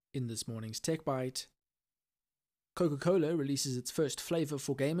In this morning's Tech Bite, Coca-Cola releases its first flavor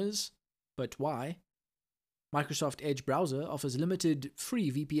for gamers, but why? Microsoft Edge browser offers limited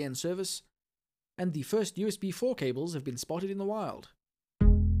free VPN service, and the first USB 4 cables have been spotted in the wild.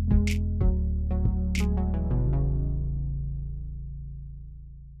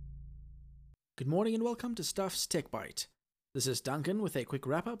 Good morning and welcome to Stuff's Tech Bite. This is Duncan with a quick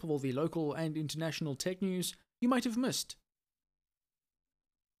wrap-up of all the local and international tech news you might have missed.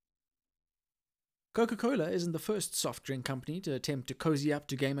 Coca-Cola isn't the first soft drink company to attempt to cozy up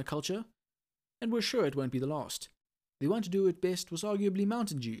to gamer culture, and we're sure it won't be the last. The one to do it best was arguably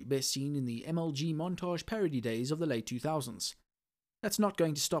Mountain Dew, best seen in the MLG montage parody days of the late 2000s. That's not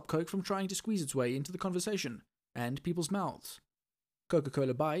going to stop Coke from trying to squeeze its way into the conversation, and people's mouths.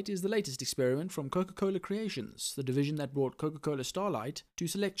 Coca-Cola Bite is the latest experiment from Coca-Cola Creations, the division that brought Coca-Cola Starlight to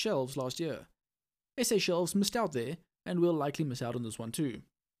select shelves last year. SA shelves missed out there, and will likely miss out on this one too.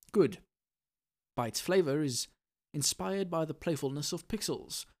 Good. Bite's flavor is inspired by the playfulness of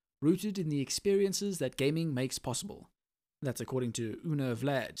pixels, rooted in the experiences that gaming makes possible. That's according to Una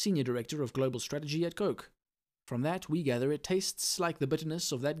Vlad, Senior Director of Global Strategy at Coke. From that, we gather it tastes like the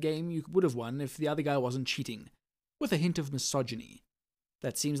bitterness of that game you would have won if the other guy wasn't cheating, with a hint of misogyny.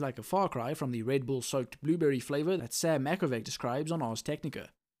 That seems like a far cry from the Red Bull-soaked blueberry flavor that Sam Makovic describes on Ars Technica.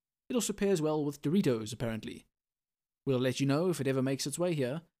 It also pairs well with Doritos, apparently. We'll let you know if it ever makes its way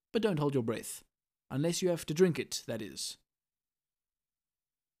here, but don't hold your breath. Unless you have to drink it, that is.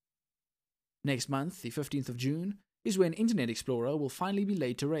 Next month, the 15th of June, is when Internet Explorer will finally be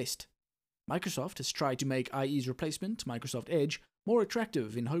laid to rest. Microsoft has tried to make IE's replacement, Microsoft Edge, more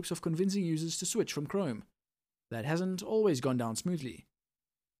attractive in hopes of convincing users to switch from Chrome. That hasn't always gone down smoothly.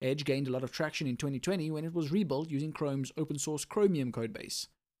 Edge gained a lot of traction in 2020 when it was rebuilt using Chrome's open-source Chromium codebase.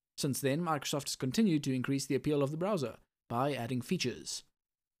 Since then, Microsoft has continued to increase the appeal of the browser by adding features.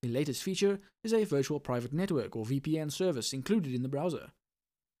 The latest feature is a virtual private network or VPN service included in the browser.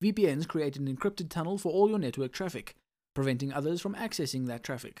 VPNs create an encrypted tunnel for all your network traffic, preventing others from accessing that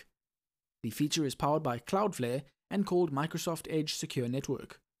traffic. The feature is powered by Cloudflare and called Microsoft Edge Secure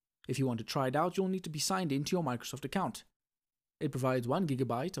Network. If you want to try it out, you'll need to be signed into your Microsoft account. It provides 1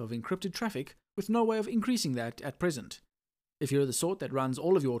 GB of encrypted traffic with no way of increasing that at present. If you're the sort that runs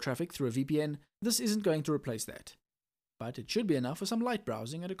all of your traffic through a VPN, this isn't going to replace that. But it should be enough for some light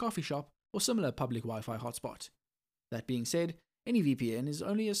browsing at a coffee shop or similar public Wi-Fi hotspot. That being said, any VPN is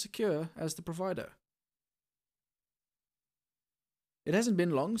only as secure as the provider. It hasn't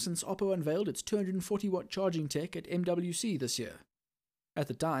been long since Oppo unveiled its 240-watt charging tech at MWC this year. At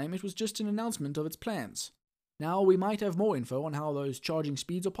the time, it was just an announcement of its plans. Now we might have more info on how those charging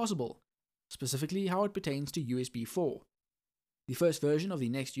speeds are possible, specifically how it pertains to USB 4. The first version of the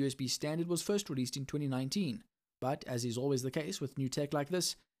next USB standard was first released in 2019. But, as is always the case with new tech like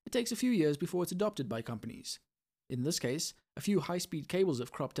this, it takes a few years before it's adopted by companies. In this case, a few high-speed cables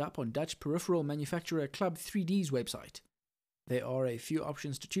have cropped up on Dutch peripheral manufacturer Club 3D's website. There are a few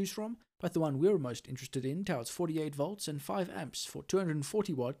options to choose from, but the one we're most interested in touts 48 volts and 5 amps for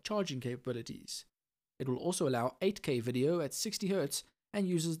 240-watt charging capabilities. It will also allow 8K video at 60 Hz and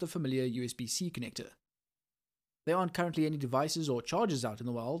uses the familiar USB-C connector. There aren't currently any devices or chargers out in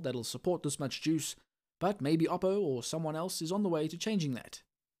the world that'll support this much juice, but maybe Oppo or someone else is on the way to changing that.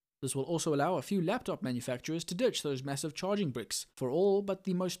 This will also allow a few laptop manufacturers to ditch those massive charging bricks for all but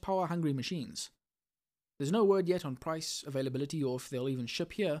the most power-hungry machines. There's no word yet on price, availability, or if they'll even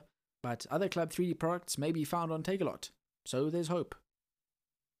ship here, but other Club 3D products may be found on Takealot, so there's hope.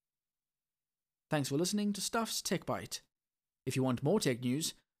 Thanks for listening to Stuff's Tech Bite. If you want more tech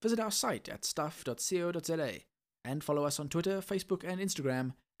news, visit our site at stuff.co.za and follow us on Twitter, Facebook, and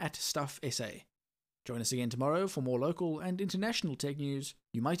Instagram at StuffSA. Join us again tomorrow for more local and international tech news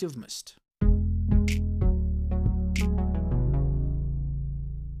you might have missed.